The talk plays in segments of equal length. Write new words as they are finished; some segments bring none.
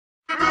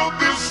built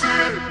this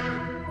city.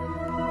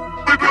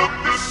 We built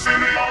this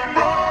city on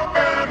rock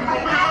and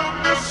roll. We built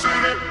this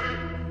city.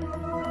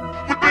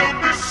 We built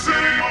this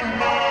city on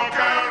rock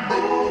and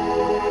roll.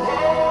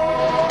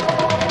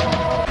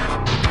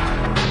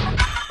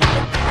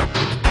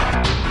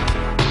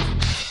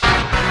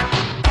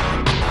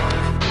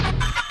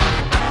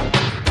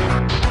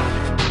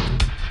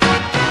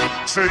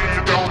 Say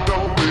you don't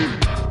know me,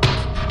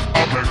 I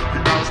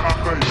recognize my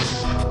face.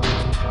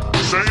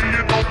 Say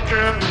you don't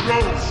get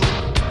close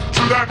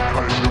to that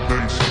kind of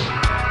place.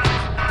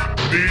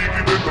 Leave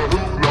you in the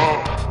hula,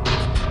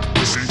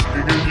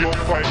 sinking in your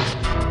fight.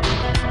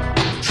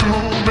 Too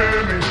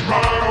many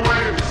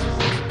runaways,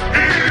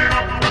 eating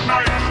up the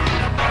night.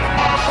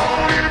 My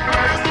holy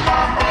place to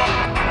my heart.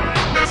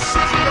 This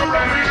is the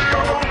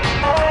radio,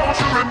 all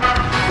to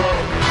remember.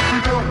 We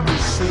built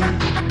this city.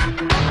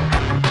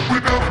 We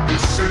built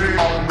this city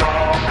on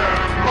rock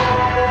and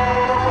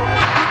roll.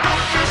 We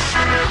built this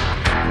city.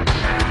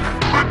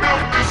 We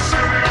built this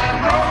city on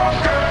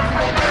rock and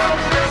roll. We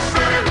built this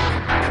city.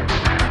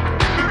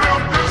 We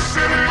built this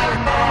city on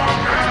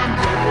rock and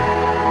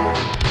roll.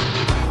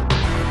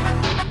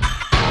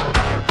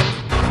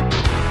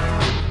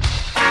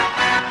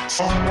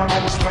 Someone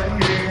always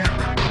playing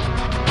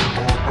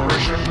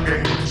corporation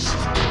games.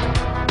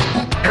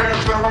 Who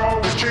cares? They're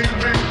always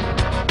changing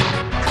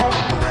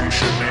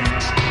corporation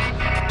names.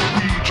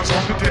 We just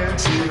want to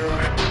dance here.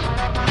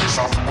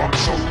 Someone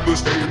sold the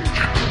stage.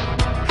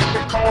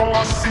 They call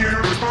us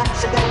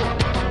irresponsible.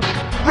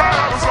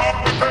 Rise off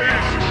the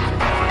page.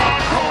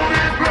 Our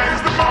holy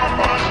plays the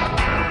mama.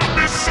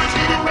 Listen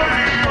to the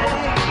radio.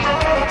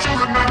 Don't you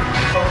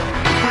remember?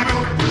 We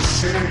built this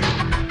city.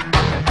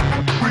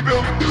 We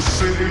built this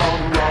city on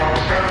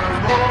rock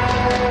and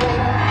roll.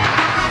 We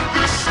built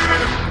this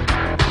city.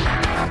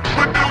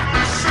 We built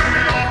this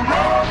city on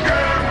rock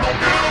and roll.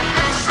 We built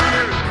this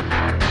city.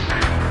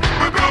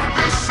 We built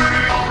this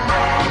city on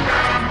rock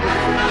and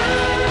roll.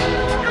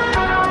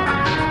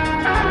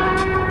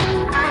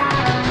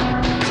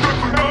 Stuck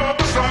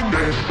another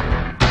Sunday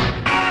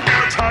in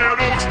a tired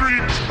old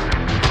street.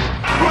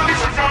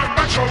 Police have found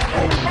my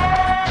chokehold.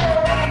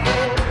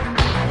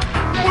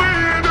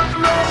 Wind has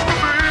lost the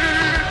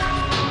beat.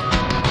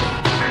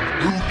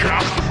 Who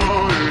counts the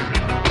money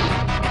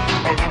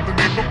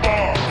underneath the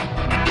bar?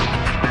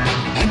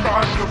 Who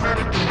buys the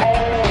victim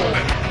ball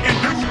in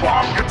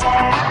new-bought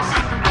guitars?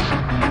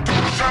 To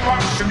tell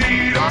us you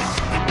need us,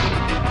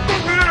 but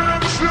we're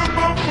the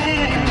simple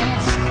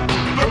fools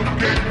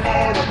looking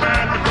for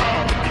America.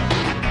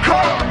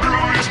 Come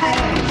through your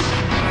schools.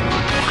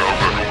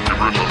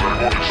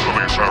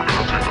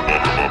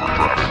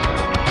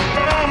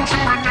 Don't you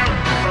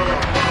remember?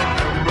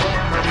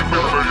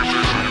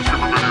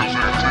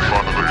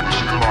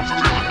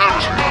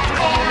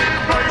 Only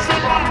place of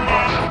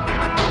mama.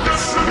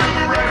 Listen to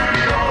the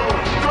radio.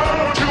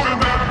 Don't you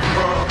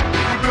remember?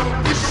 We built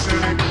this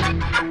city.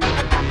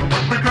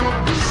 We built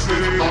this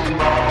city on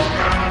rock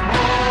and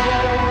roll.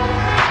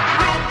 We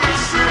built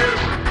this city.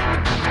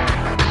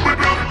 We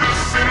built this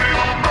city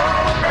on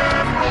rock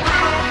and roll. We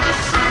built this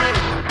city.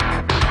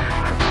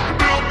 We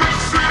built this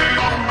city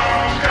on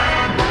rock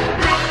and roll.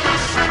 We built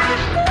this city.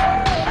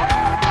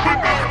 We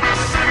built this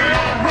city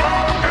on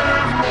rock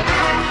and roll. We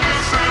built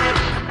this city.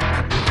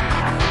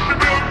 We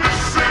built this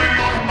city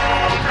on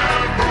rock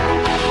and roll.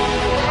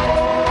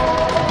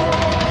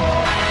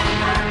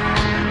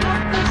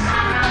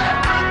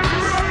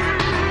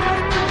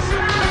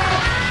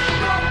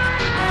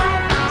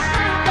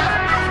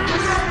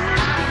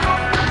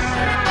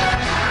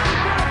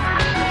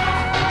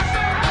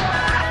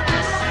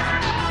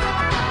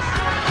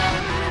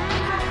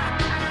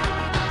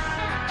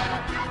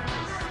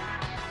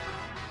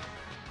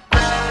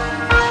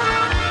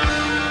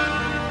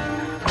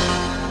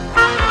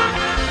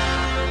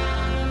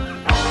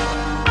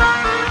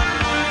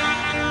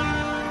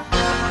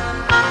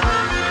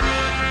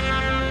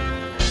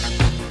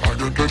 I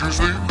can't let you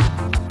sleep.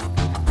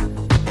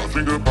 I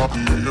think about the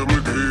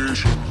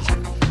implications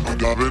of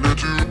diving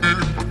into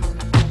deep,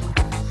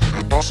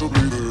 and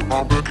possibly the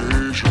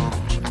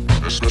complications,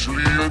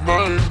 especially at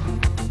night.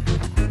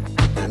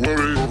 I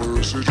worry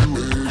over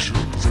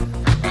situations.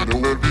 I know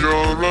it'll be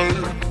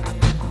alright.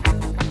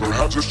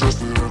 Perhaps it's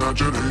just an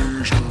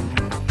imagination.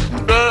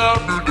 Day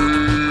after day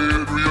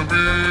it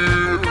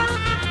reappears.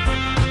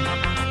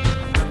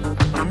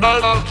 And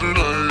night after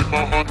night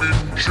my heartbeat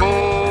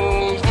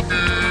shows the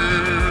fear.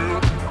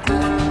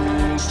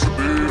 Goes to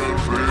bed and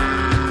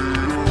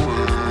fade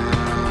away.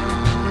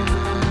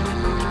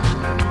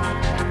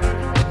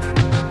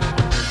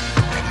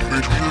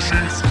 Between the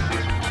sheets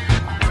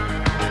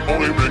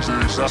only brings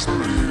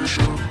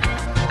exasperation.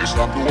 It's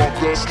time to walk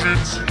the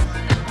streets,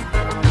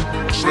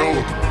 smell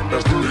of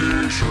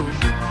desperation.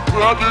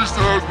 But at least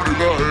there's pretty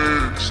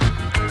lights.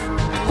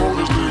 All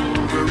this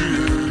little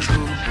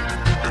variation,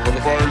 it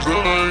qualifies the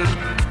night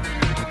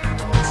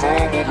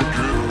from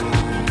overkill.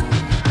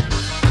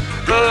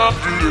 Day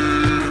after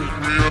day,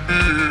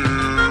 reappear.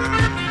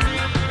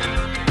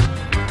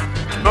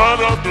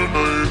 Night after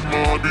night,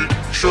 my heartbeat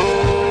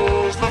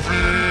shows the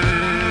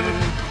fear.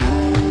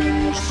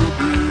 Goes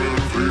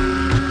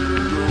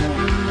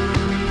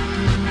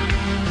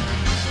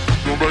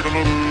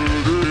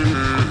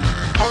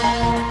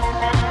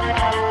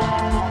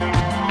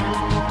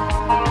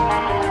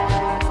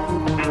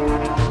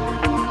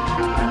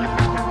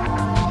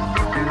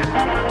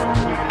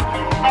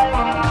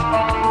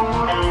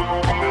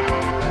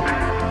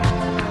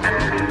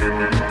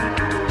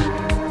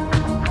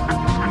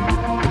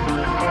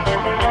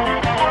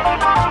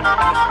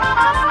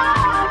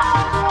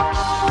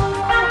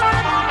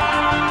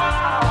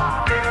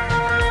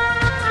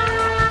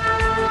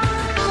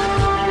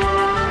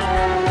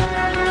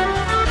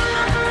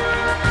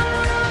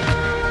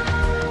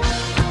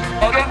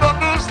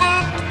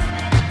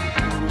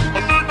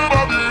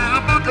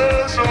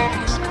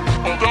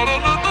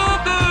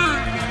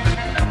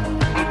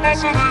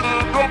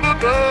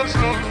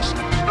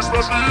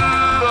especially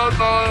at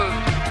night.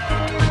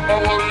 I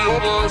worry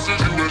over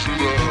situations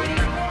that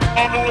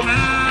I'm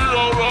really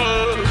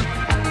alright.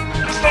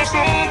 It's just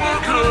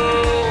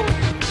overkill.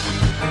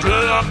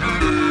 Day after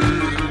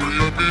day,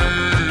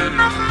 reappear.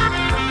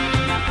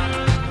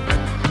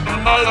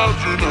 And night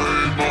after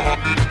night, my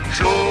heartbeat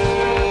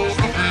shows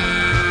the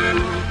fear.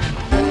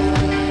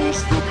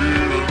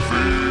 Disappear and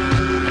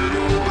fade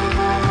away.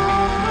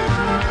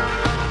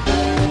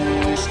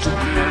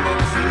 Disappear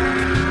and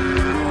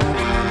fade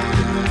away.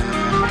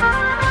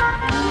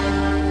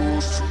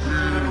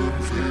 Disappear and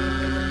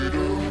fade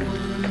away.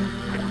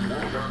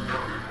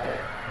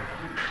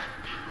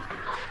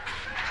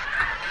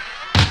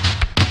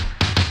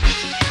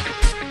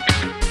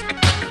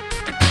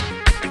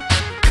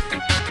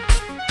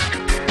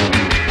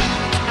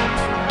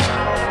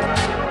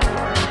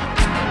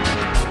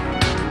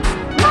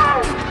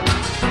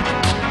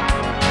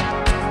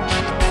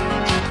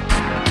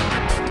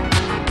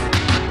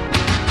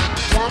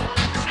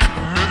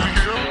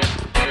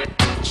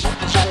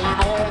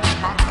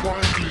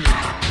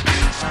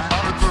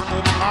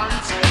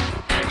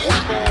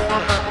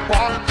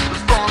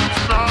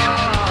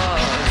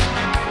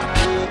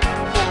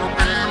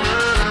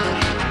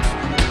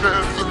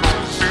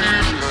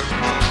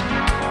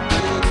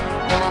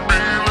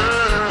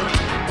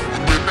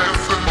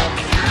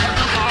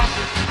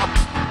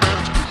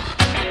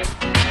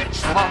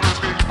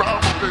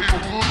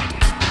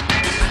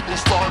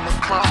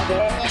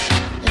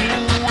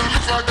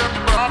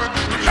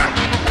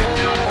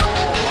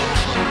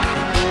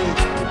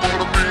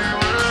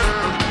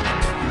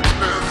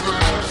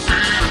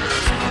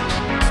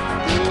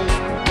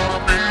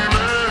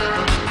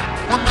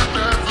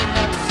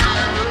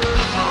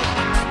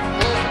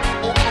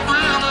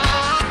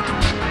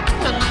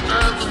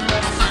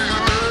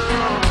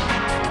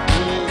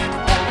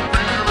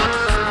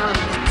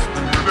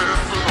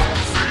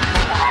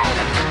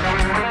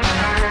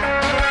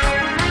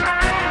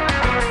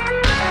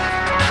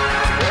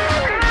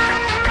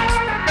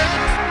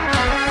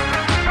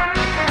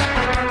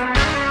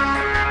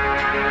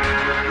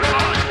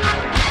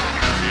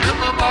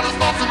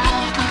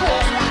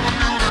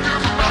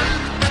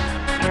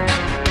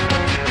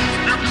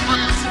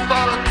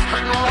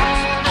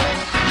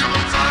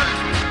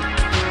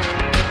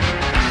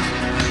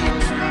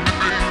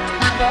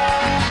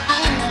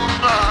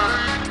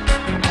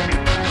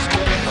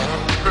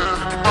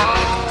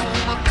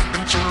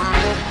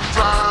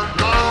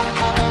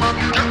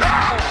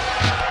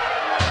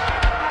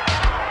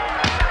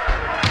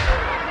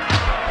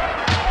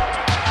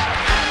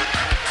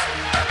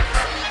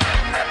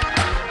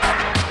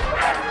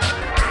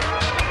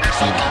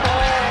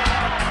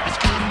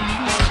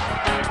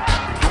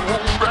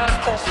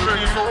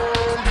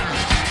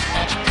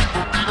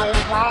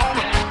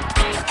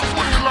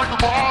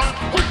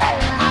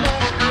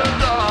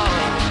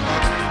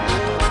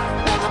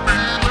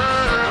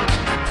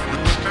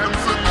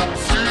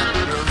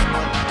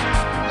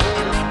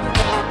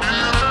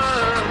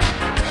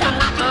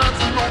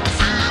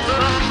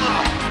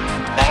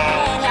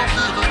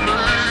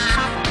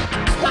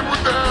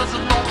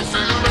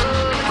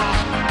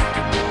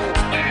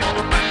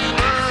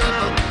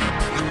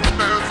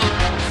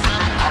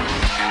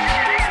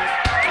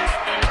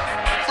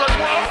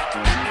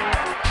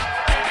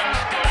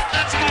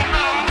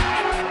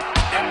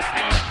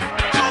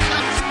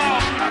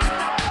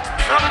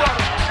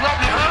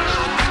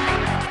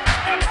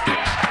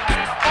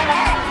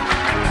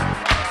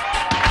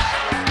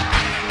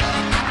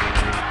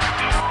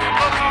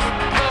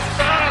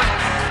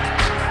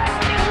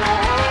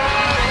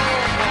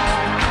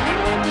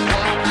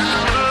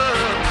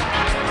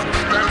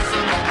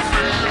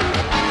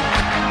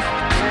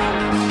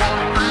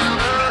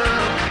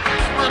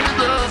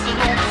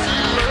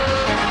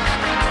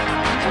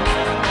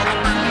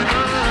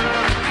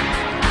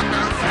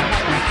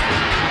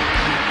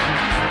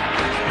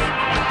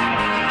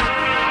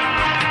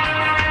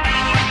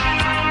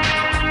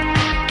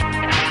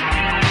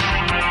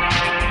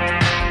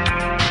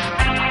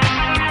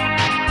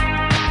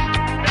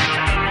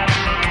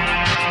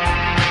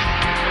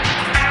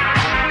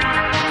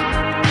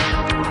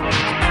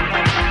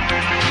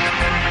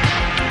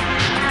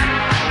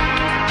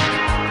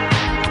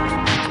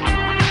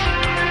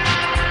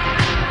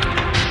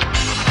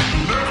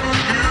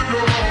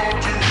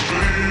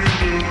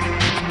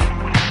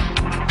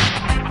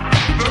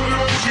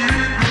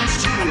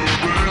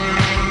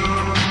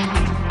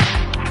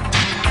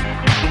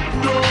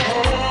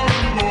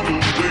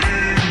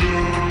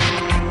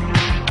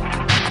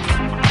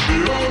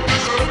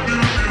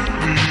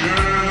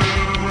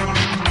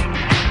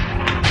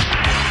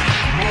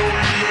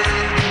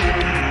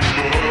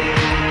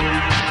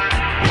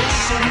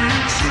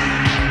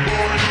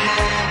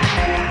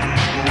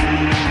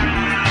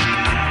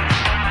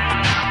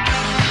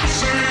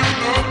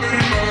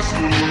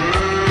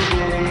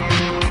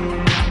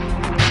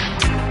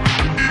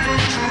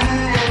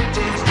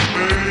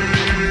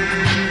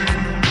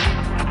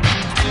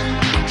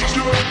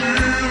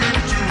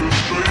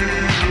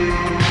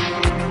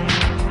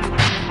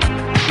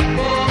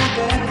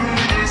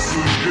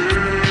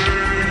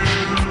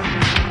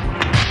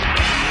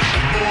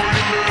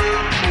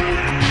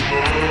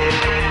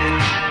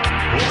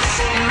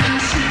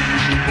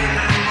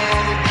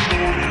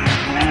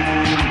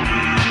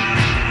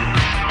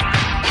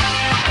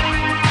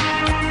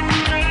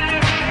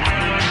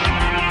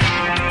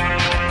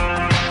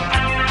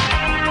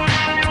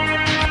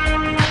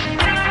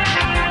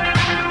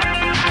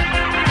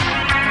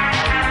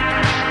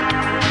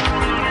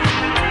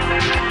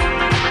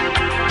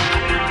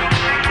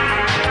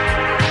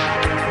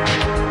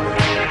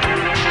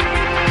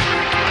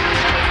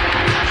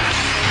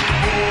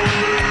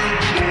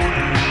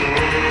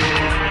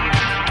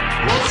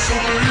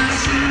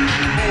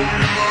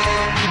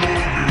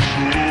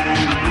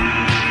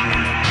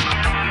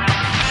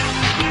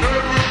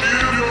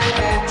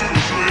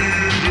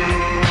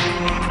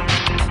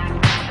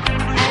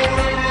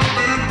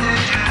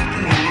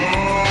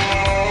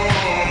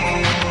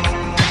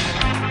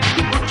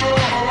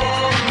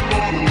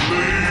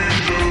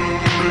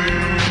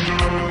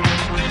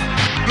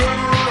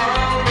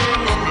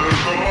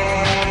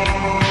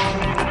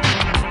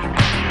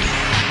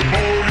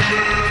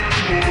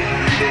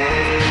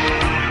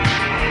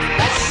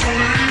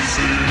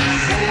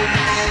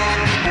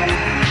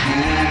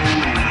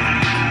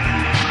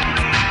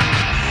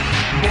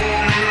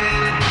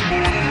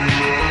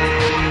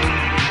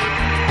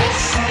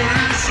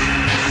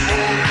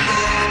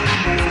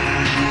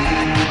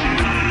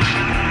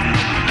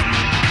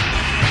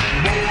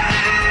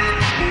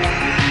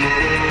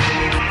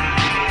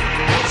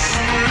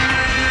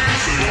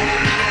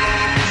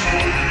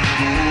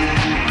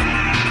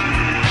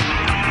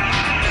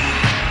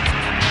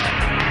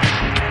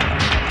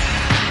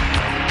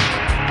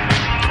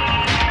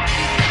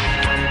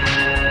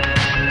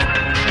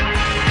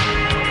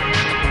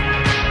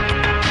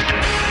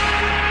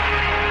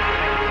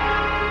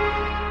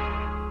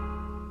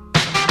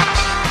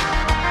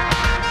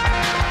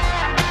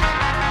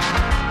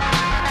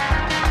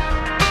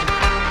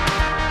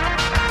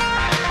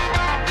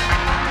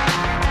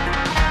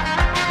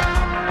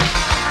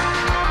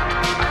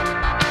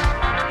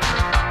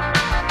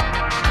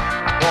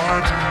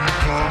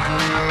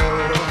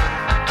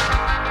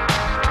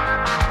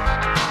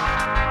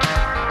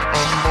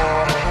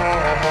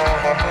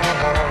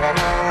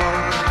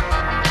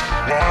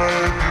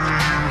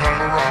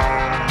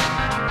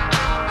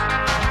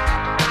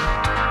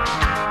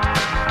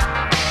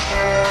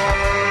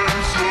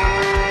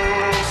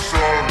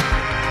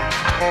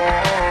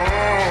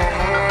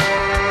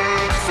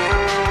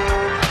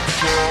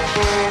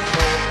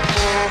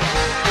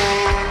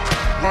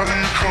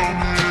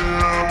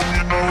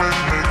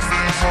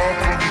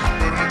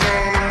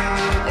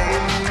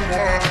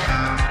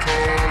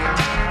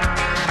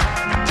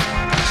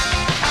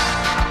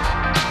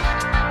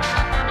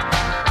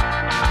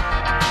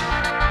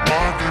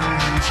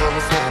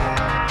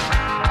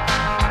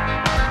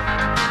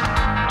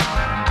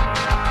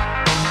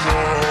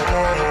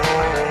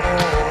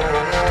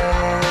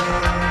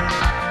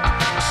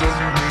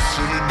 me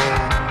silly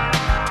man.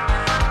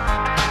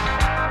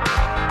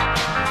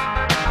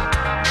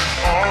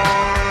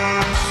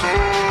 I'm so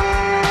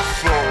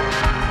sorry.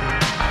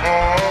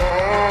 I'm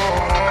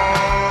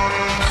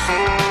so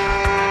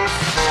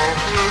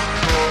sorry.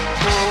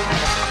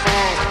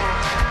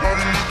 Why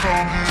do you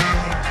come here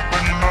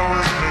when you know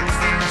it makes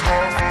things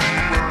hard for you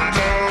every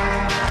day?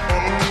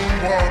 Oh,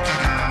 what do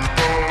you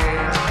know?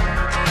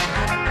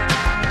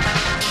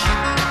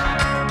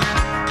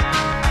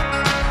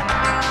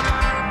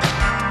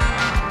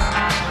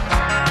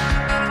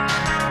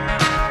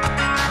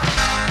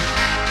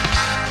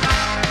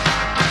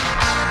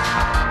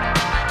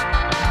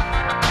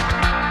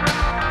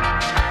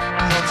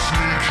 Let's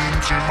sneak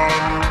into my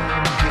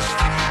room just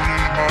to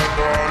read my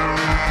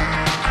diary.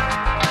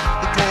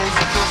 Because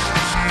just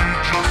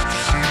to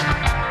see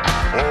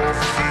all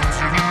the things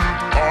you do,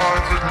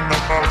 I've written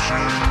about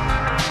you.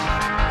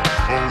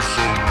 Oh,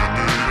 so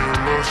many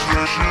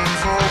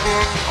illustrations of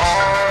it. I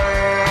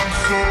am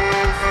so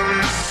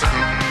very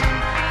silly.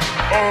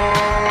 Oh,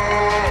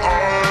 I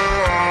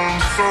am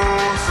so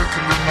sick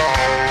of it now.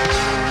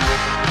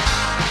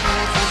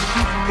 It was a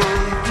good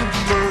day, good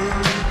day.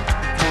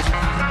 It was a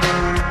good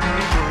day,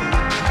 good day.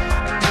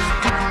 It was a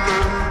good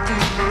day,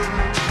 good day.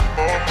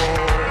 Oh,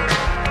 oh.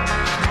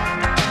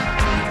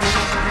 It was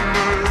a good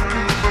day,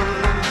 good day.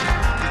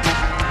 It was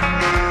a good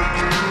day,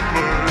 good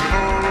day.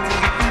 Oh, it was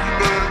a good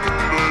day,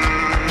 good day.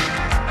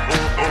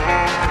 Oh, oh,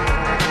 oh.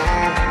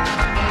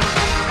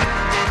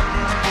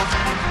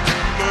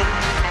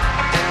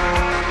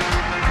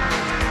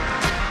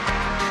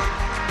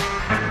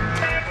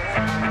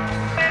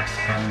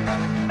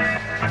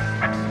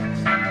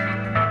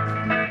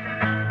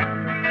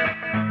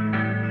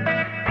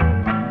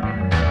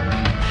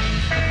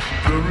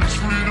 There is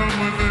freedom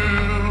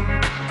within,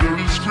 there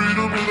is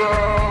freedom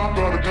without.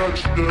 Gotta catch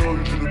you down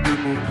to the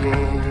people go.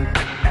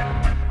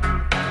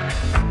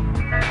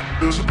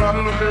 There's a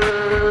battle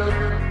ahead,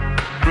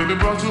 many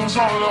battles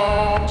are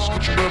lost,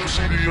 but you never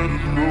see the end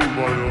of the road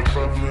while you're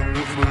traveling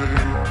the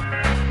flame.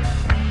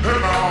 Hey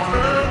now,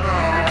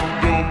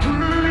 don't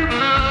dream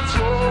it's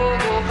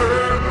over.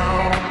 Hey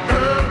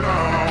now,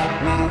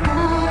 when the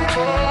world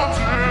comes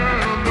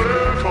in,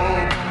 they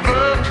come.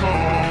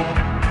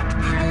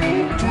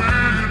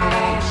 Between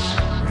us,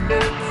 no,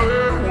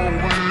 they won't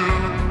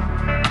win.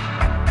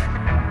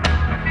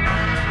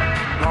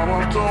 Now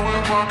I'm done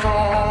with my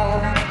car.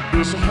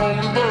 There's a hole in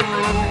the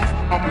roof.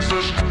 My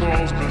possession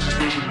calls, no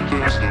suspicion,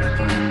 there's no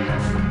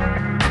proof.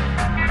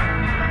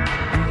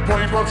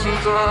 Praying for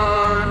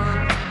today,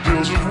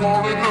 deals with war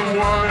in the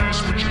ways,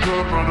 but you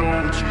can't run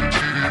over to the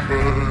TV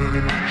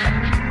page.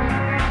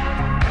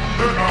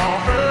 Hey now,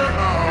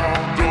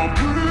 don't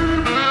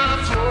dream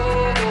it's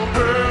over.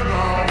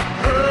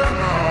 Hey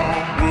now,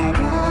 when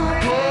the world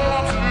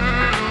comes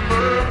in,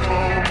 they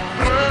come.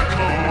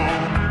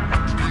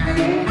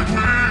 People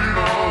between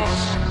us,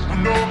 we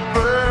know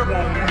they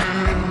won't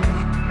win.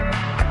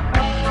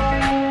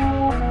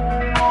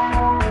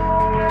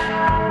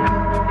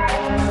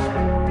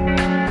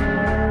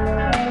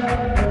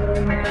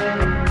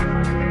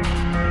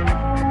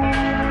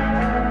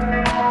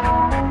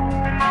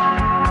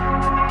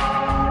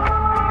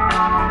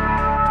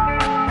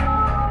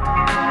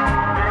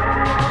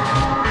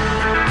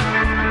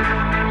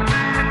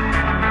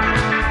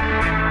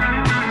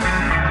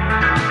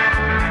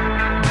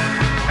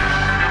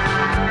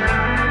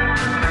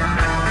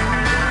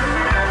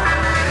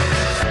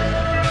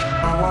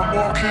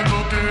 Walking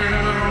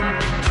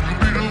again to the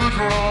beat of the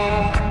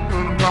drum,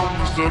 and I'm counting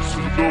the steps to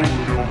the door of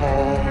your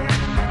heart.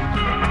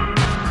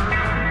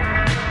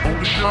 On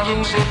the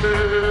shadows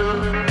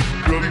ahead,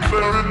 really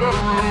clear in the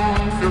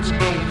roof, get to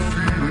know the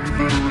feeling,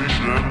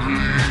 liberation and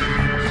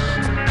release.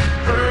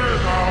 Hey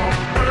now,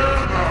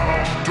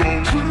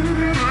 don't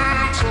dream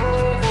it's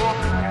over.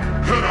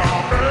 Hey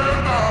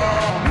now,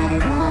 when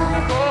the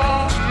world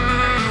comes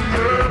in,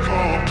 they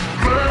come.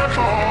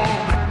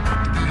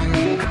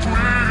 People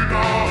between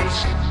us.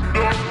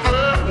 No,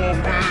 they won't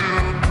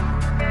win.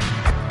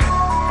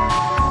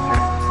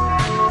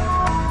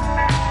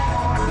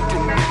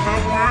 Don't let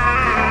them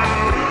win.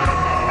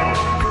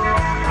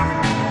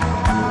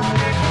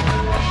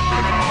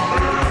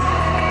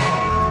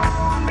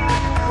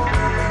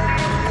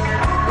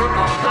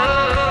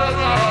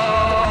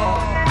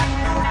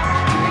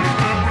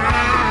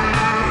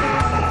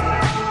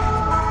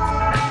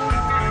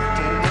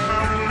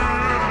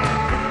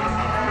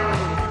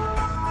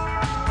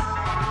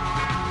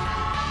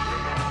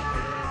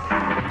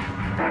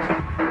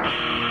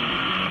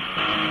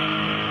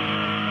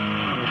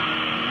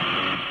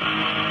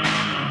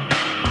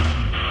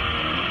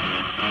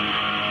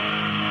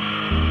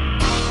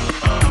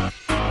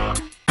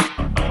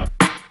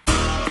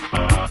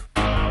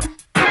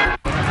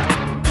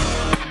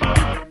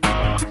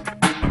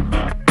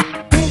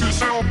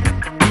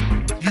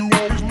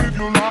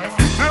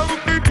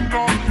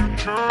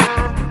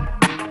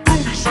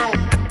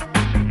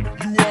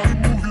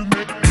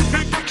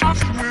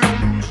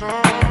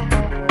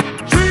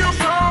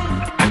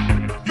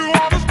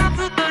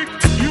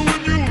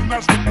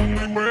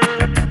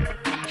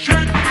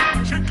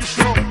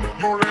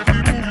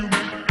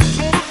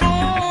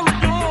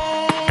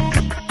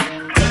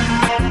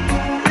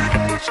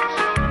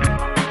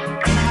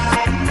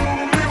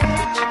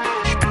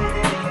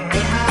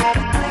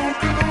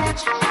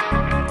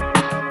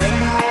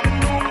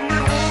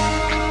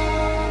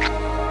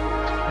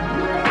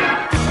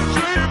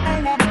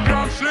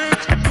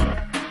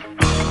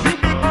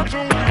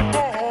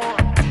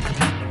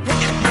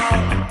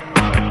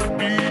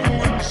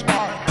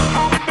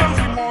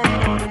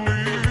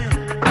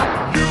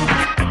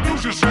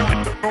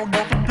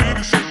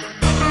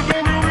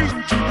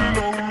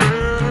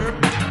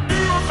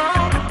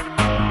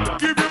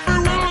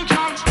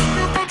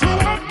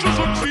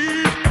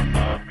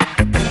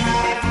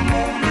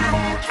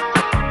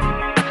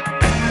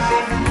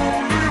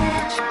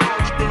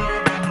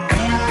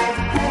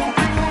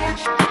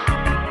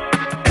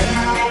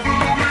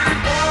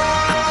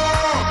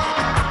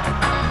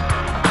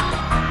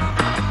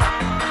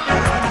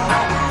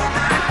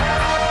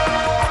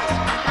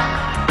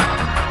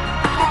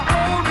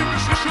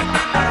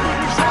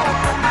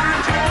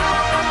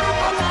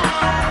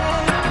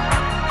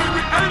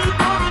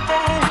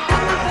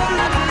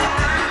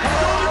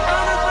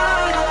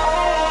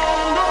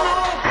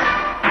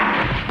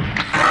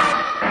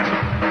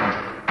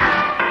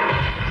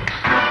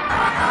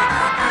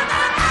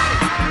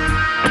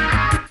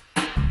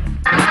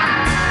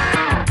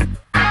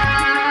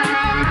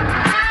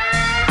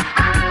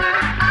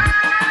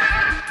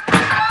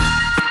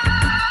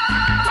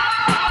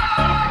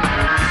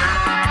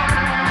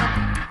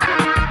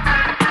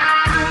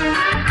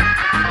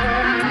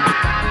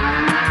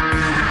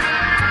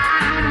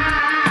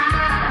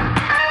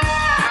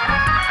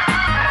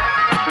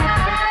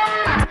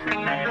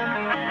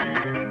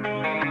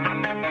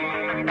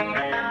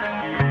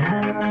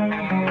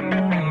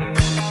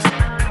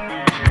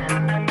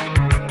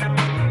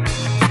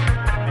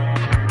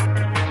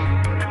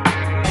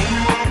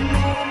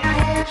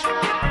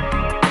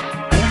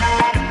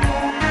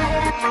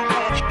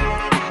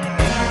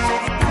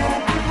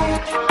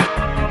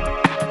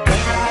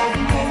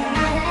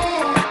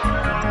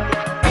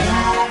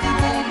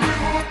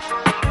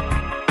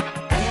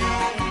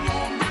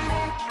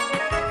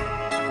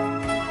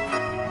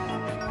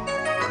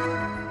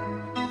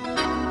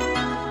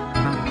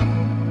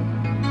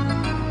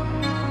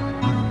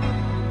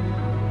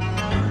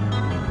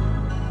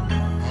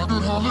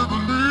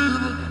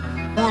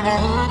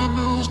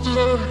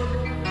 late.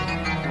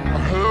 I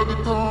had to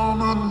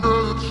come and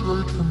get it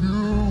straight from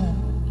you.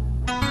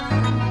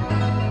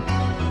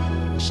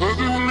 Said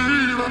you were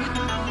leaving,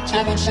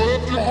 someone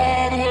swept your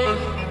heart away.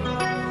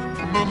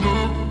 From the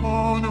look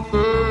on your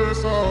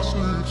face, I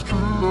see it's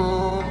true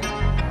love.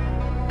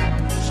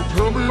 So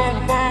tell me all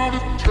about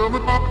it, tell me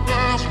about the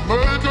plans you're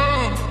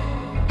making.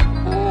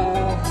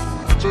 Oh,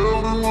 tell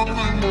me one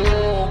thing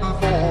more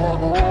before I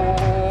go.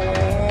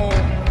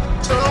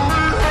 Tell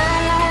me how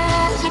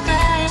I'm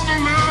supposed to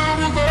live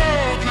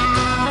without you.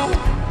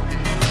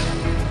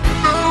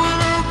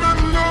 Knowing I've been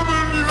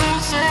loving you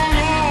so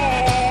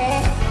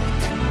long.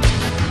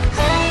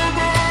 How am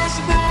I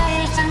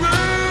supposed to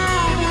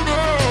live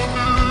without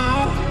you?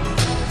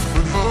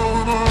 And how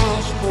am I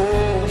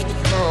supposed to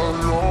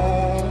carry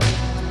on?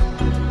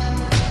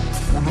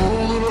 When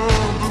all that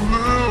I've been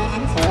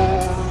living for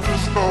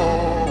is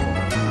gone.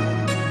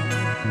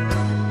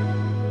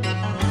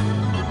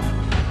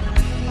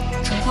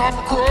 Truth, I'm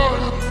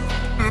crying,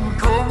 didn't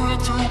come here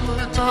to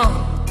make time.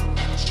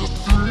 It's just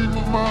a dream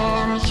of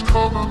mine, it's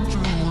coming to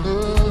an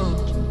end.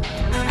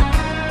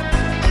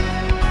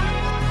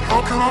 How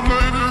can I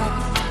blame you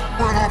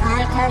when I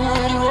built my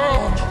world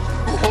around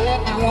the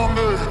hope that one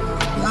day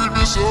we'd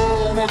be so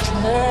much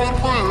more than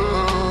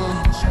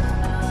friends?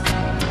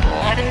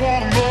 I don't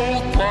wanna know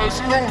the price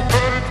I'm gonna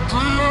pay for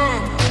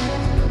dreaming.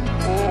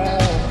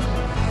 Oh,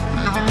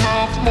 even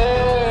now it's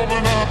more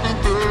than I can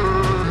take.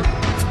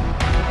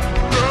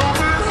 Tell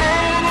me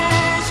how am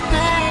I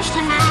supposed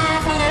to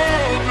live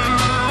without you?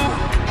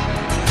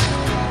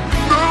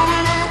 Now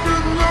that I've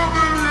been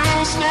loving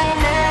you so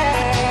long.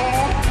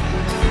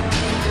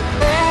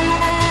 How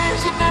am I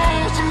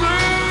supposed to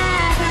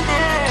live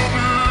without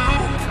you?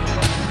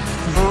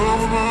 How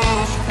am I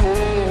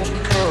supposed to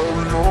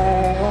carry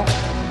on?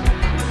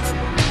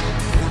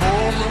 When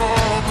all that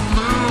I've been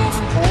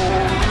living for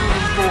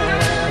is gone.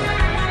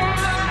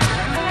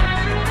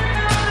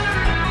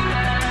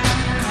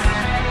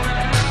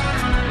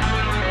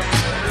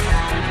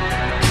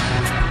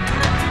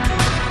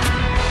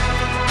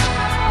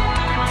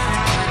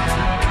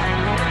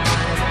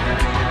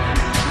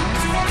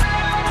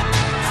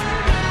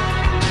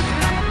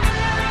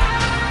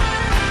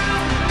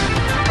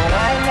 Now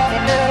I don't wanna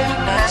know the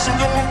price I'm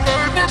gonna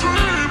pay for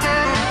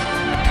dreaming.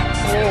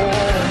 Oh,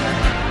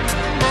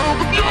 now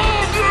that your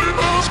dream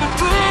has come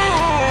true.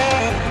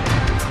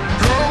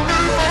 Tell me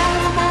how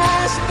am I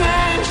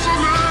supposed to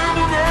live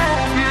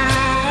without you?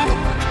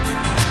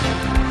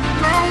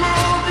 Now that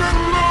I've been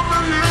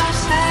loving you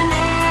so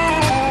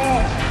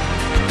long.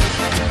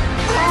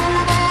 How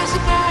am I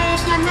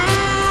supposed to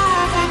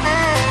live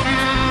without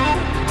you?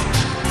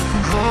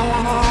 How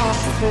am I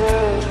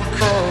supposed to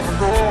carry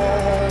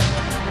on?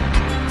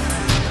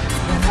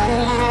 And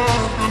all that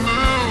I've been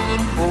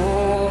living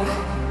for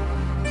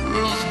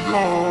is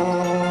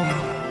gone.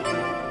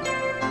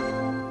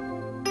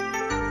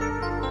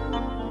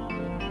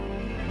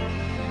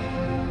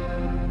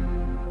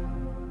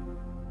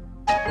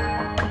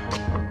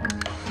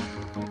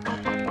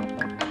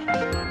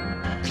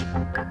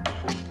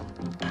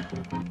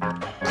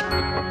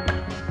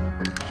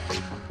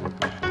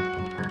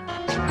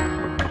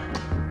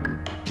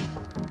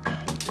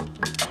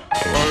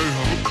 I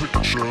have a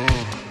picture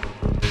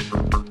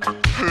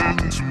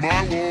pinned to my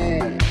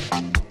wall.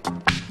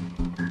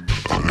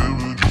 An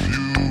image of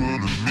you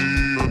and of me,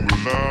 and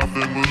we're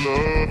laughing, we're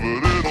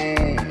loving it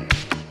all.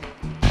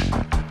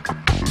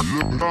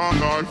 Look at our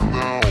life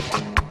now,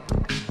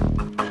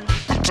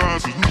 the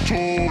times that we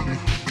told.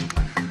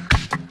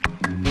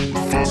 The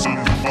fuss and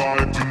the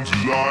fight and the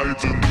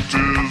light and the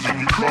tears and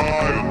we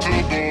cry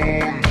until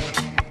dawn.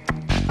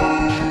 Oh,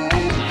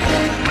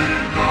 hold me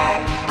now.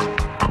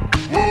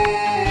 Whoa,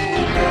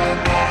 hold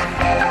my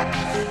heart.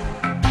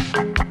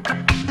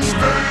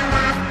 Stay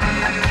with me.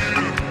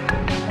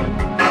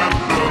 That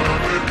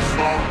love it's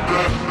not,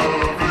 that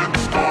love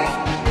it's not.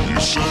 You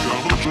say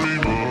I'm a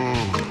dreamer.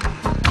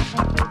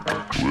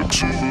 We're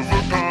two of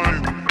a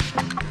kind.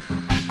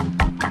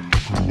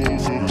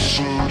 Both of us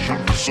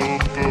searching for some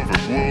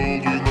perfect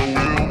world we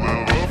know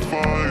we'll never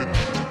find.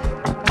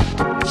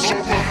 So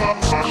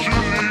perhaps I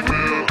should leave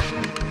here.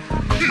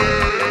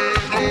 Yeah,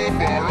 go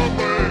far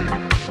away.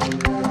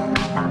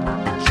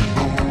 You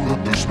know that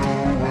there's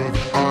nowhere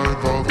that I'd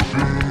rather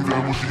be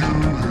than with you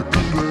here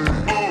today.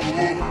 Oh,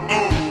 oh,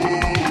 oh, oh,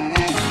 oh,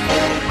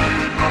 hold me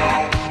now.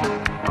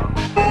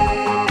 Oh,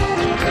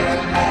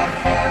 hold my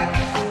heart.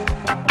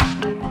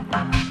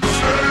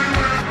 Stay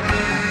with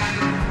me.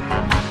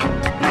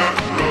 That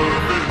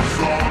love is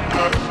on,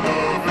 that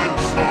love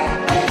is on.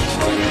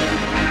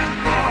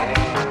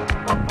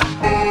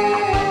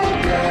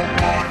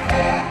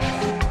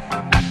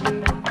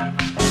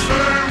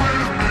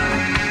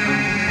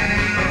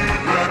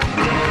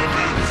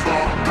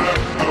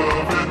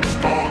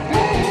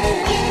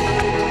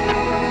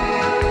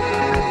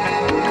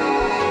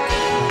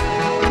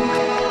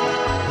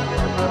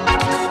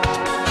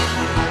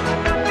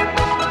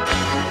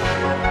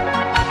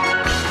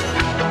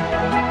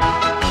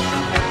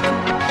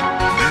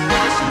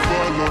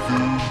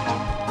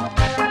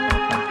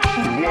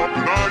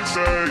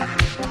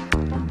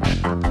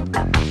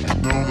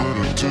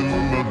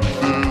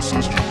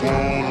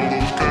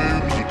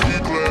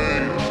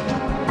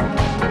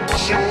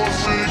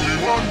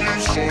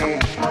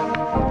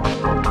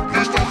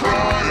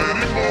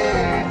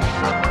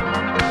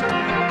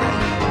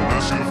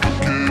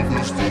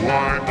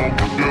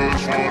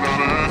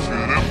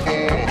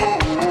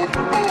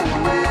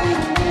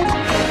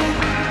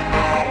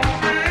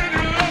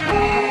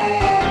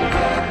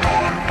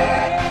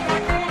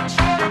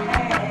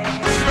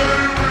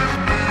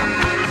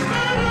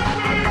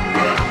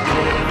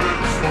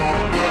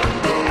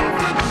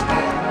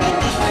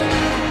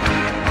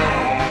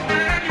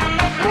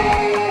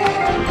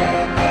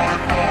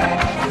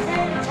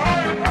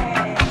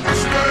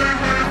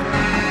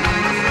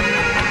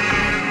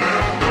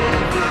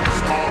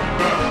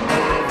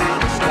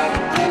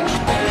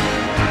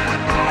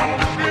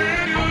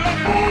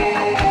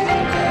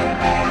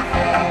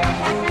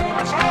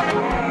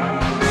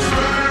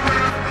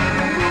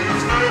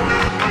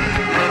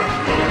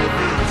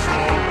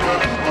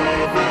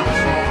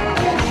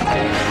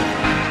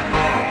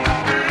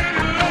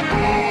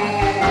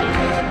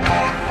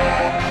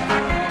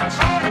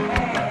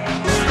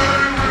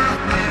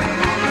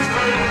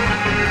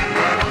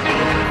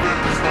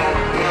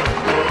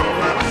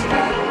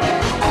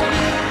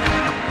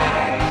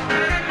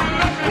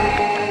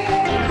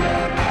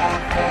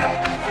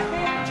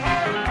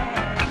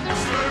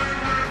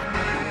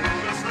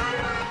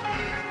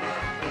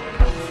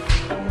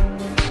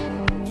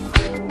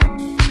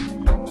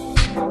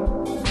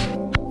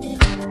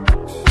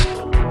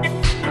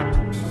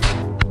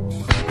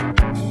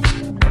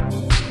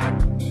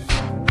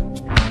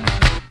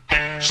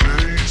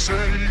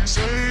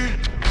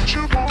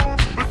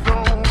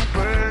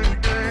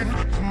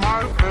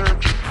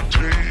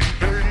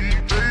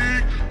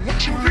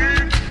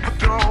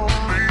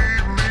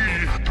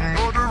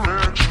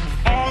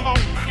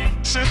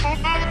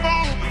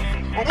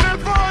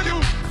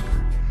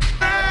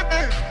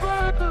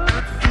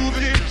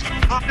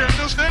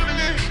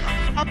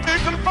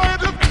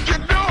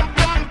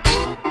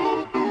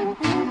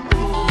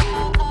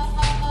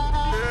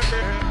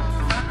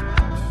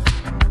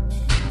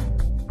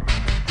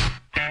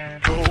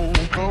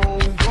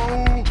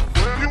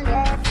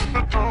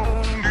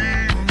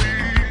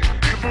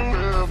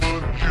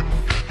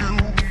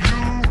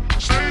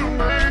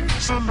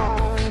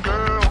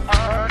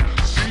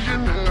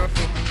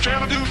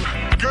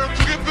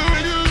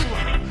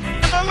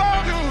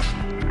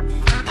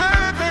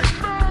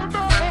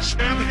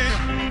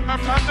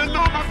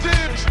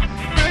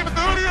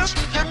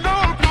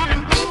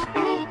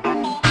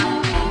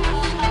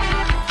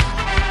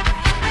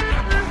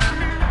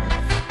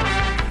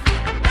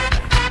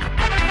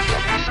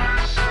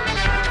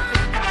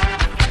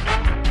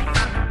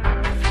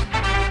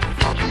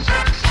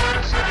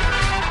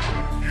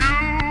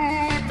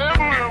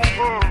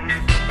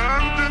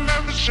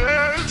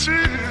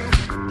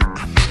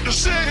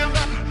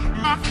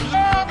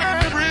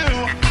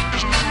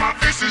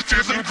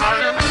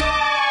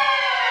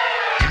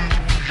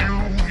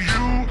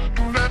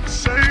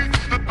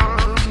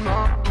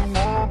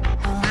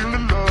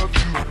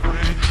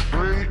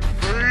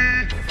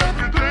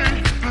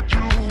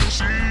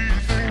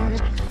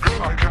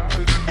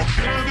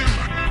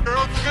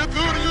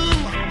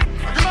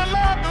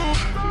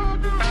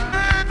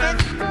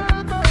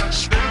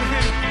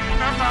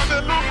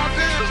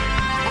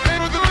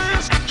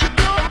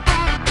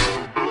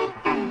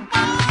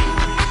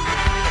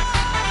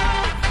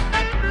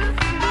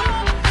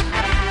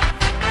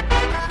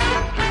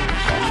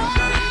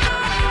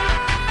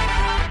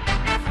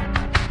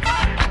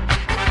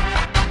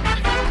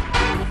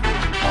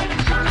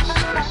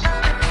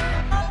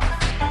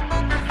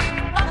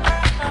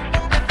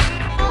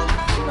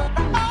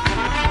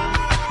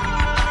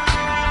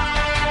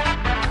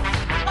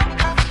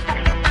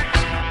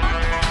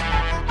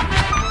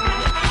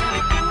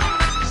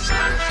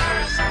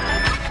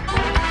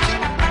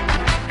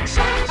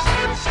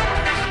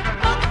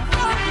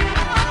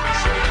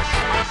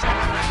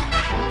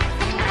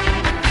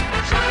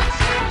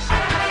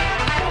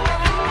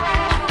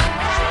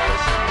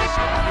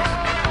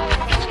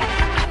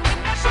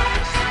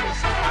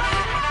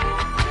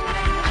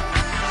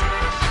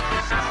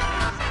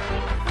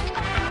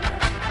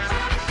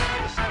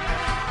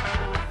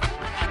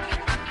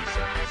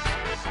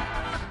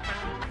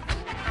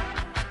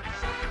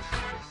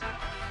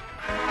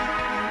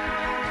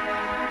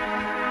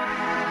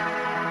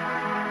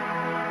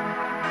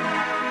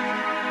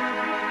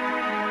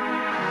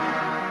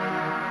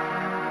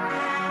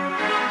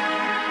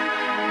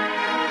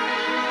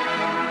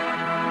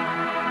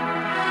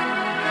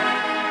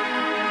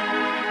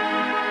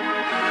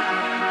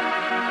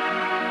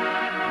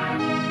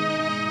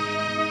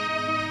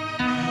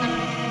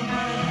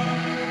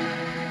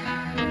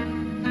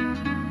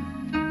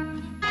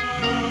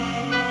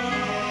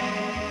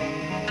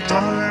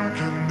 Time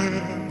can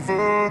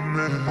never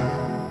mend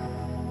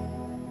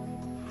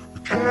the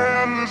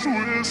careless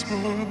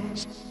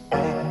whispers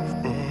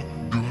of a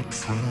good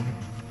friend.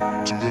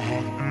 To the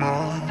heart and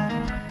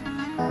mind,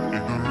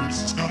 ignorance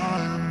is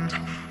kind.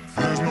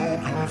 There's no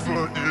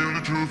comfort in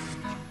the truth.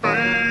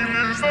 Pain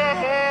is the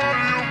whole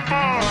you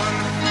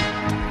find.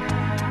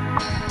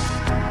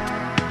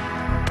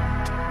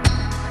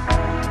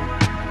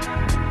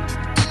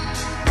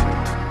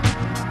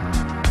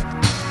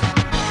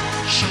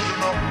 Should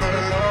not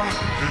better,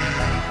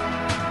 yeah.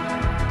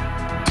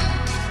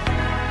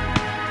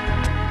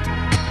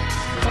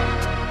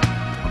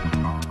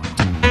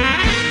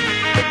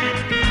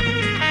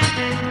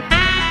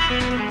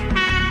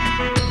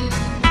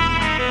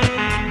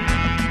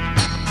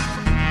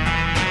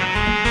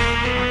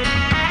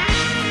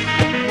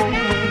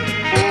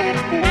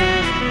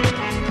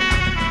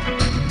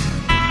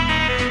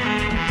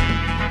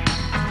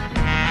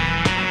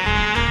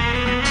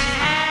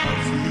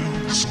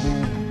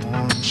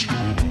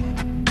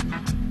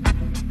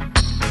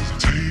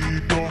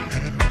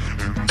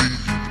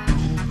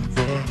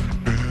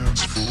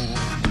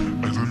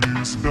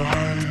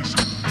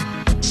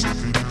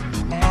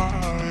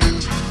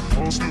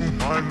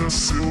 The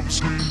silver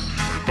screen,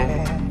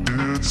 oh,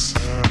 it's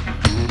sad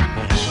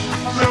goodbye.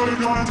 I'm never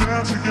gonna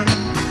dance again.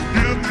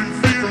 Guilty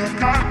feet have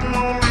got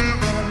no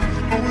rhythm.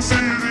 Oh, it's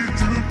easy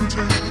to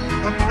pretend.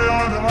 I know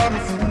you're not a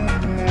fool.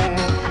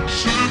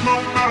 Should've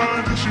known better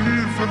than she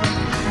felt.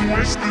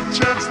 Wasted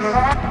chance that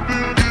I've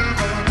been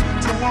given.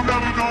 So I'm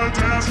never gonna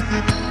dance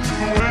again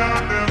the way I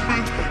dance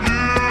with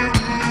you.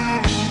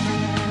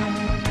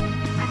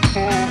 Oh,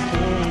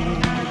 oh.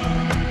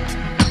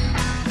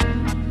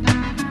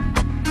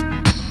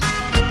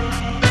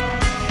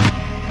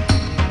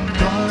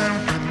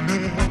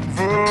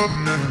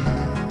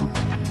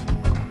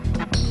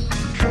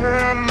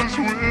 Careless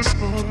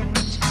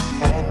whispers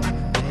of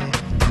a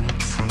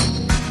good friend.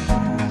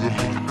 To the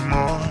heart and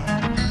mind,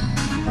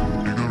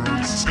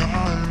 ignorance is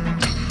kind.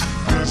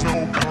 There's no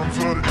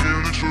comfort in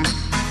the truth.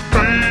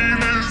 Pain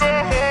is the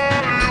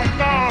whole you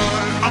find.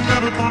 I'm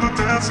never gonna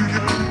dance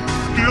again.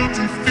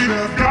 Guilty feet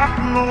have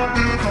gotten on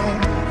me long.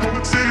 Oh,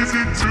 it's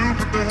easy to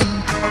pretend.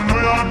 I know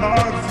you're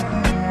not a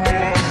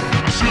fool.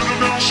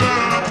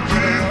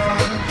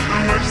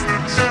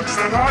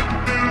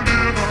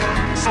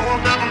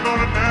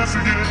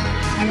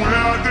 the way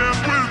I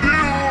dance with you.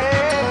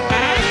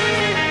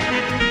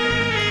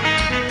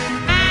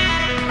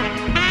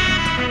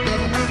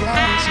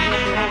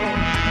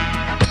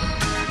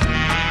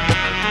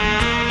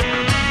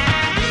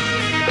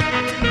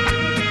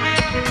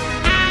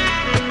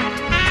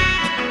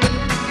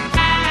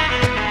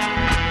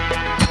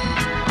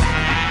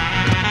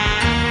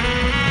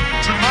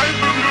 Tonight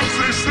the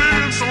music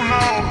singing so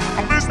loud,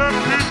 I miss that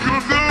pink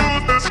good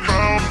news that's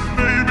crowd.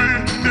 Maybe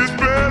it's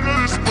better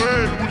this way.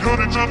 We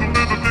heard each other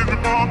with a big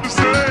bomb to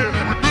say.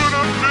 We could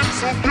have been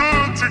so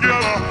good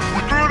together.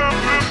 We could have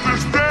lived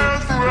this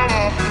dance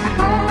forever. But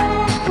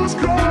now it's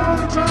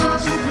gone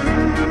dance with me.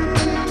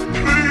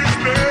 Please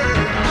stay.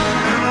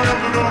 And I'm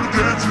never gonna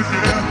dance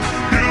again.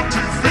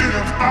 Guilty feet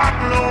of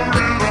popping on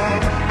rhythm.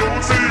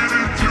 Don't say it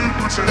if you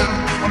pretend.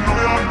 I know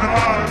you're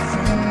not a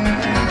fool.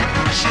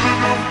 Should've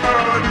known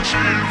better than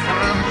cheating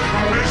friend.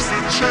 I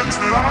wasted the chance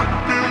that I've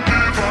been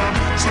given.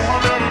 So I'm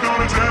never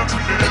gonna dance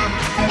again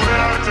the way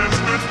I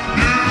danced with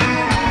you.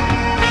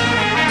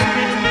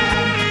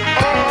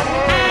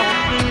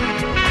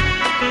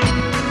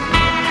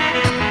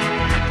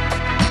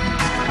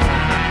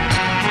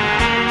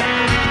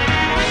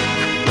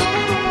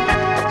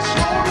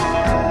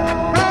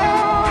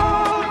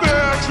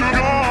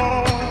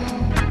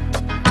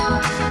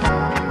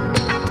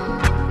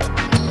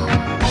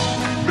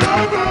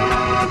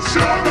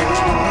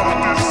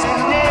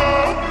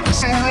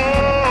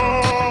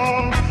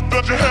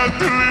 You had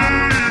to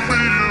leave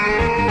me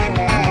alone.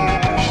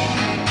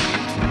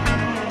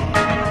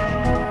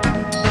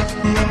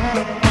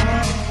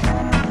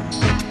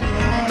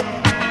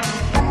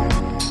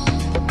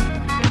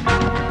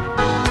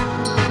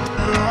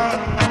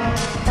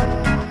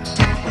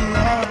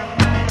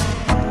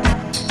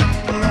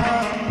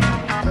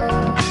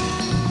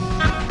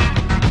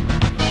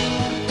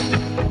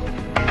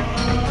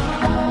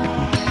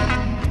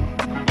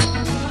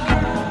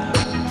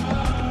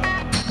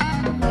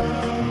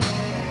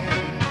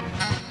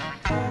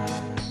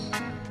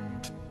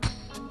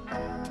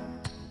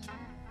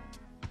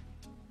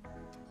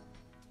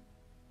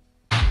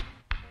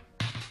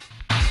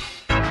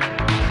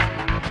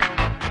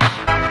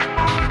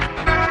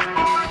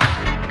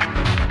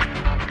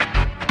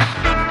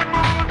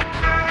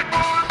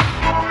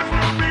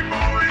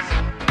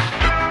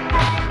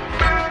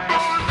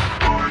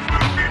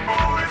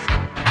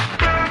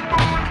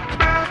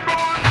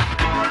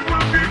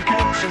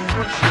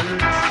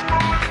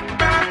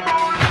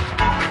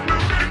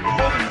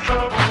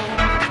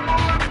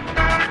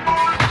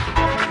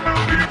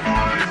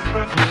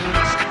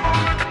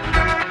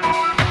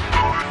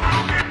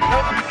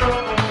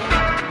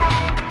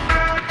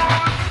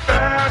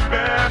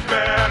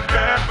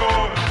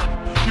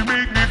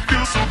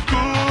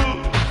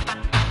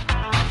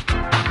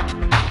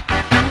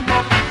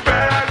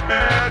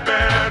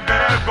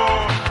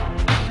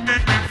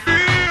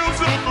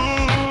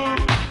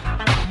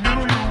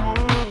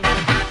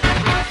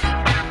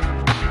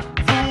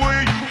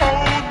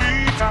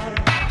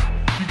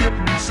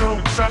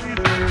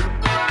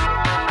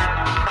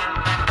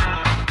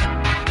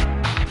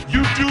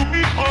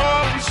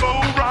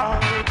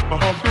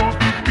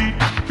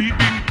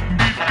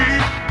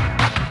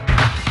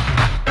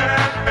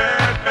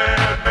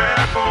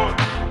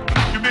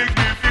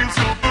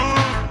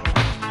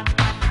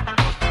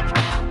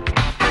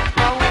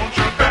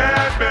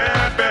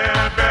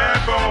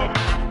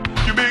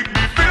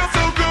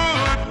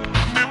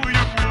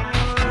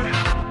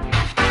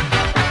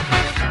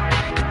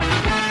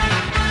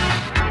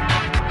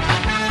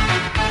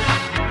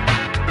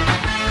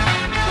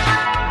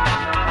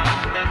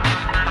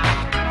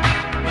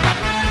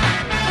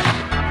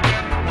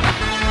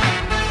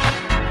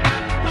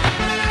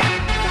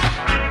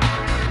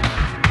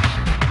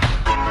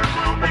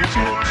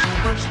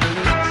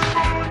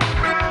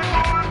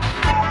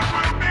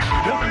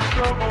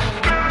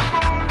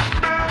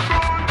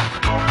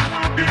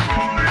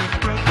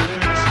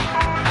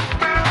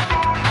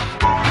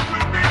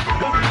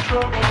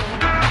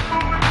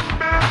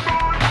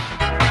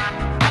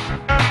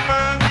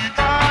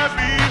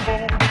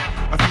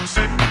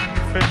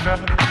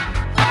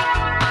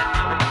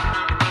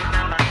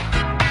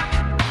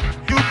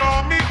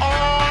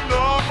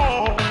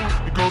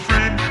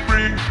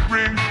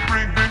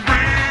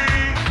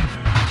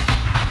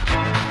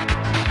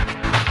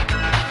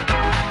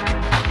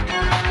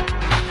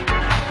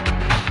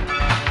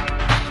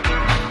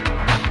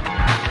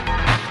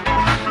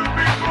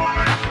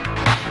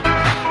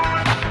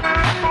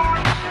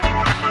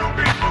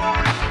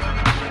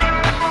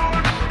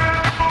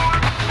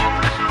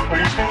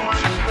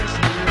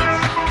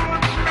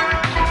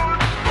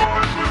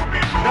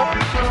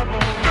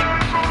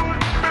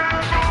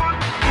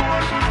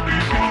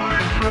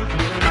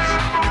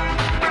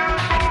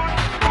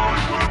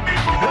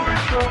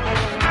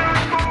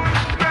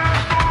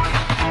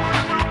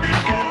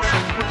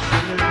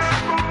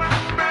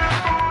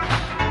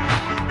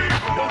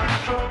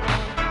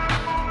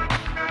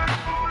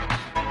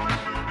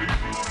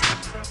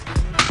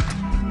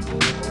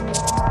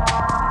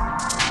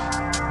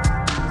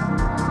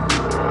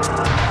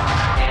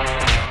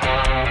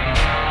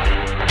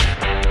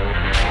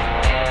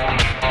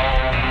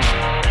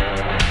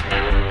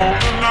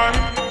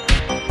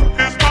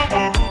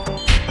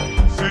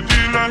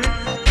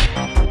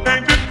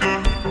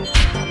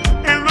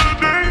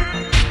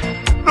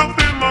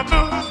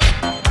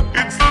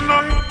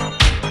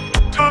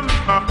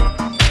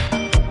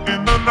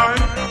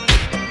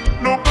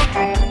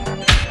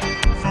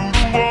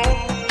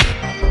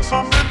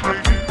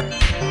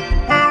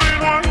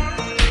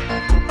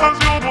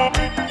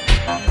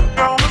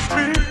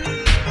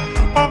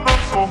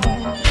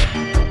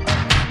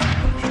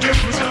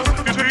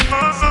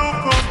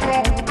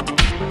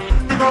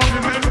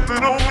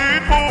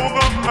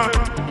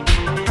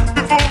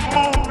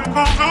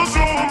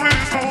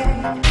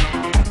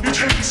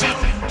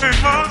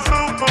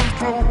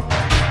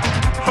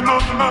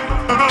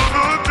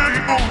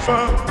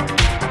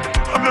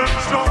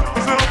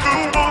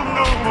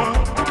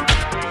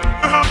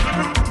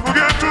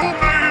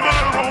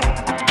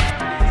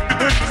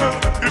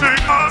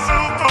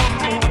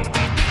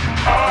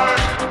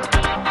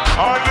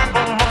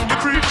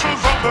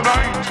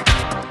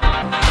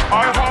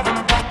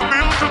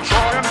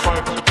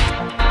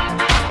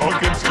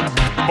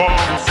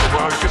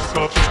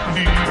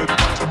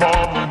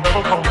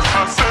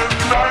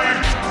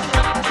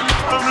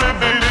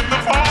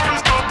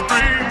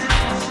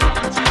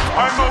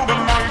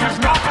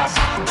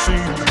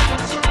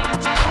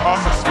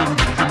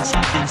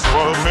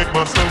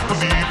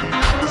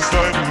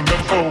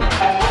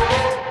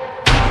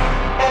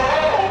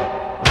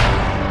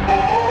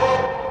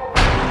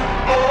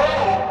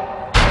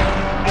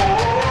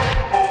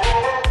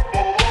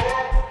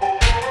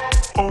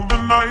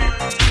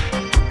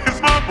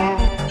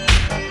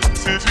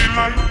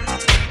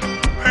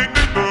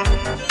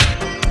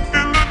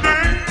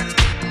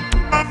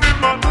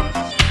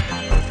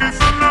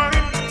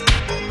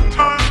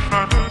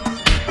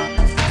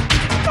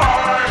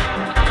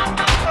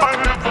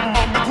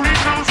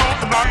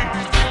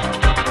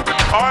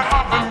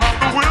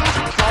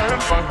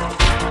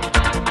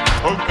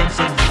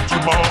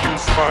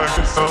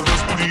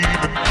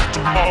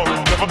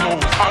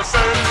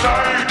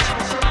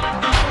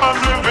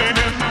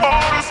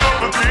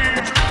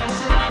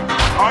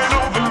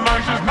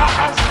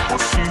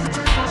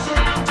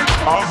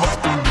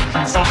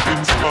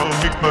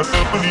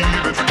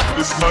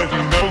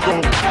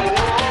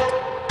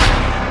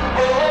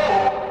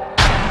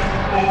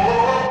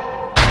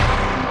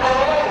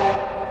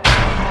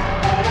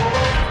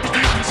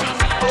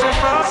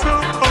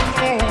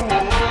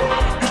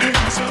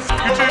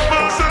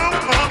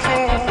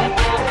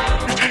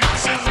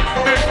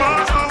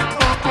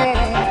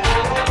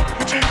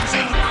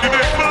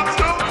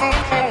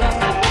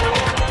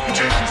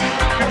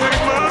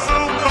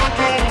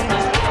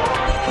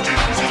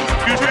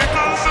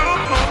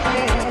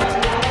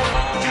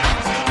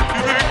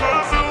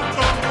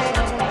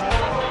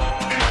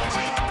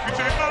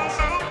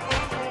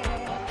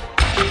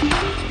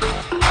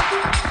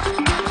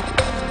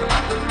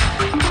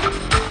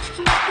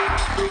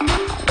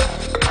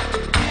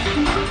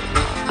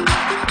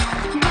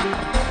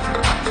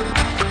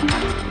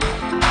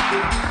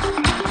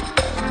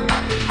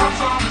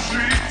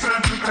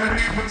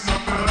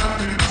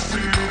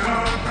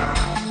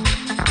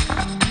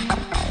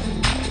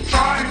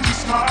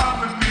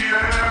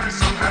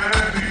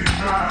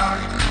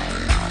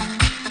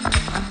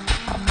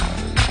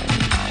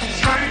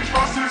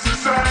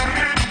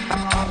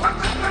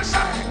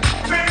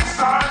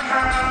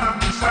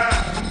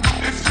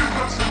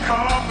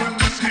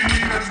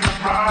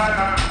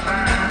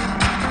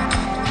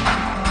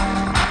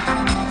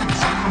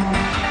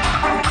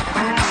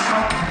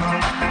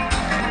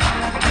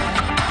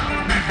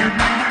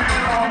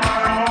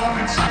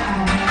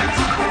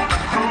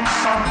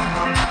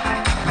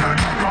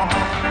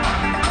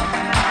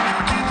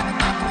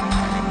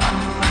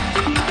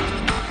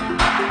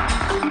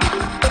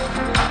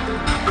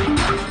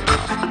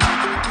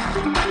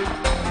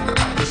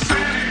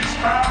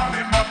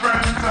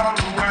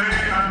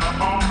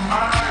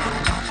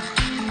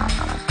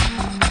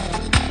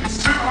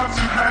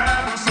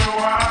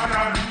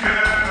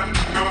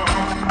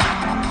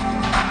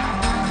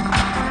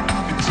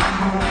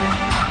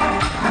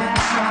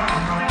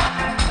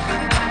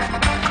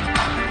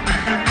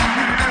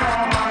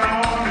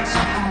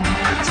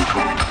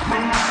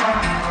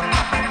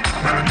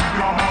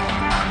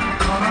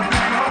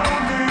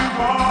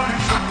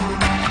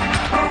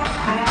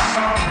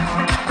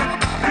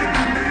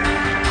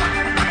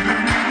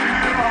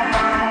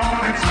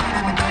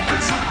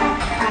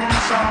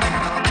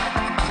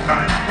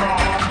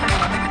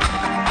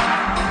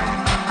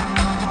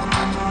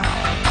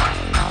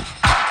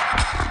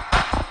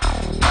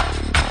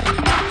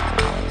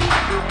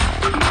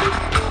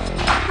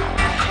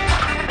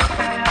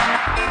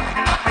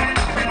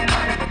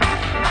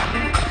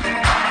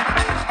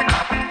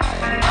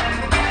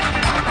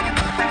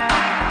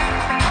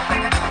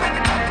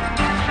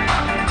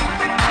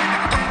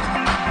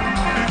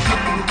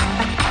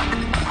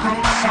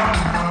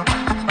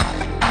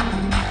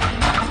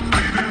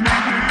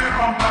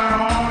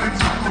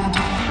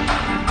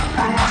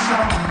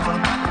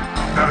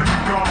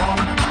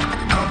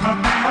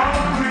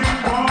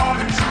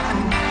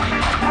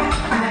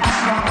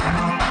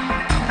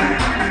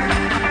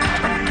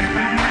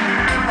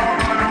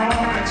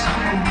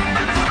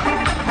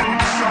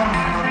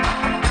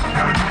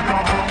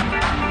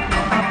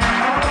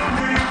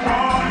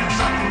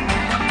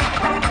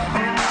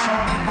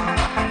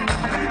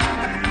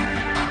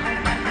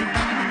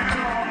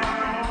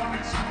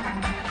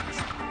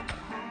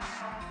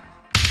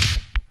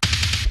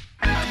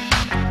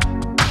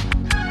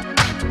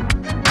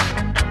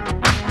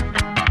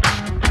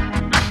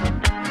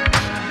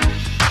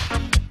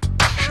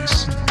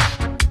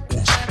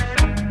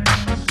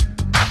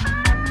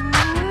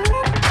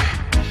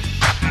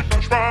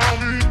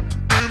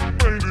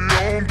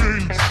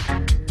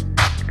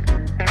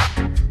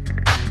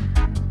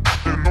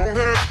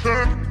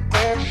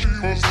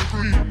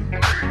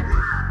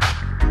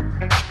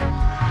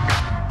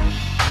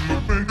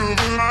 Think of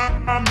it,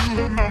 I knew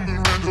her number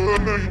and her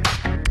name.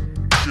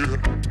 Yeah.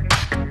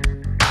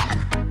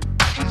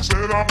 She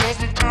said I was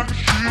the type that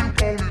she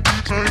wanted to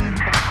tame.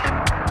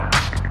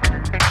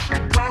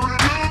 Very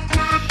real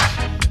quick,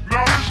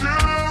 now we're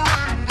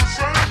sharing the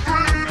same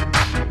dream.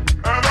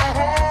 And our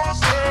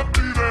hearts have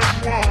beat as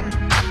one.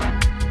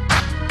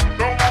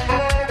 Don't want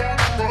love on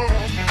the run.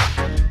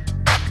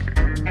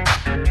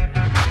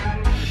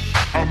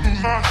 I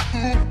lose my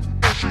cool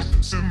when she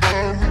sits in the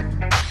room.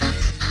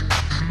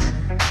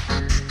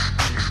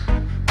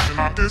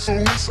 I get so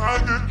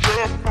excited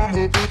just from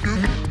her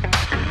perfume.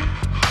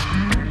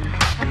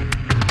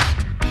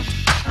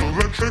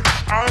 Electric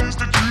eyes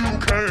that you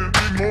can't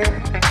ignore.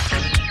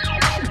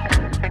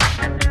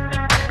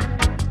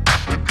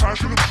 The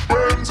passion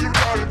burns you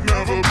like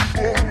never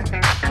before.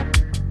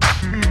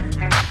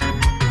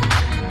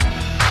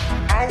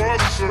 I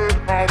wasn't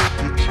certain how to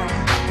picture.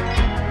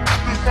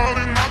 Just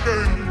running my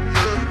game,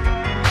 yeah.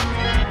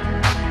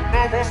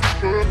 Love was the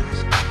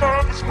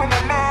purpose from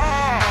my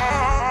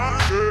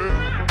mind, yeah.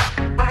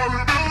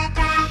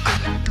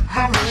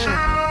 I'm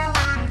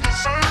sharing the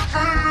same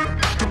dream,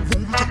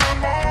 and our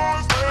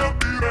hearts they'll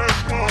beat as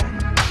one.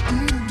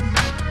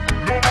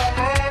 No more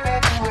love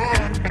on the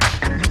run.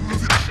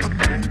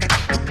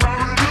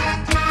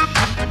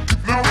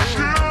 Now we're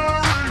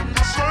sharing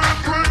the same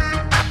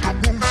dream,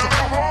 and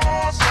our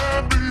hearts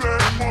they'll beat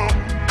as one.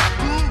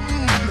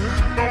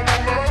 No more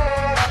love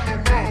on the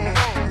run.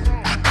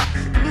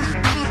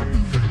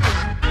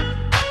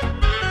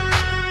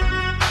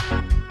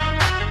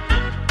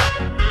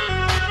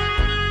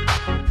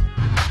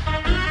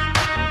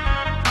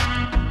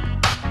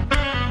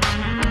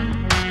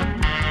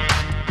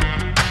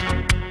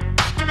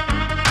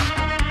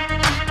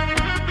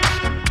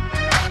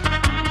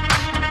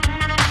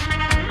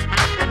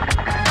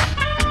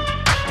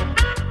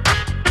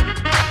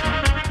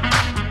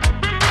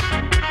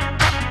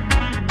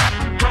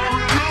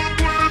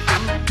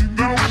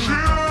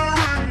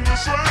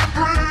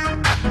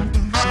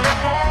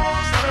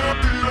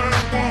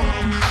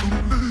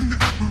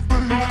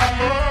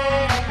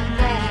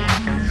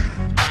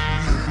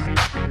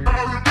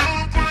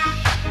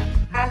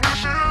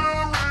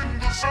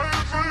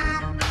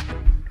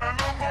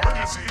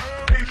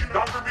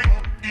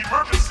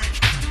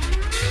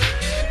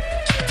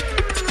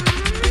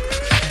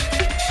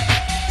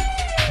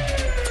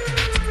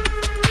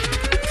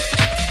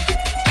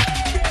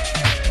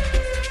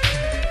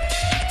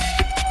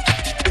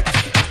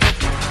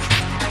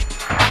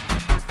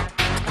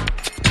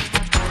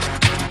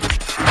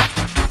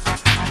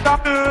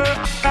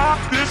 Stop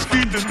this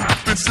feeling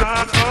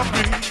inside of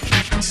me,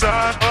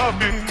 inside of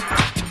me.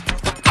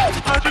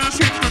 I just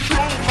can't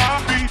control my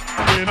beat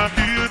when I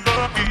hear the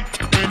beat,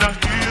 when I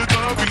hear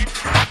the beat.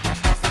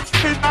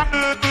 And I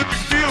know that you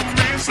feel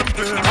me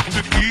something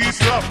to ease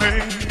the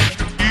pain,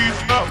 to ease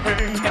the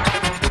pain.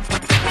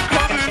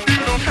 Cause if you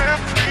don't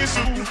have me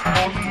soon,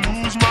 I'm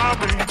gonna lose my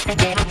brain, I'm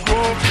gonna go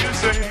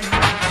insane.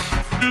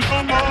 Just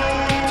don't know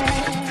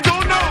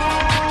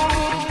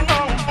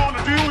how I'm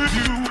gonna deal with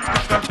you.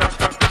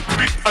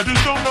 I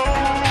just don't know.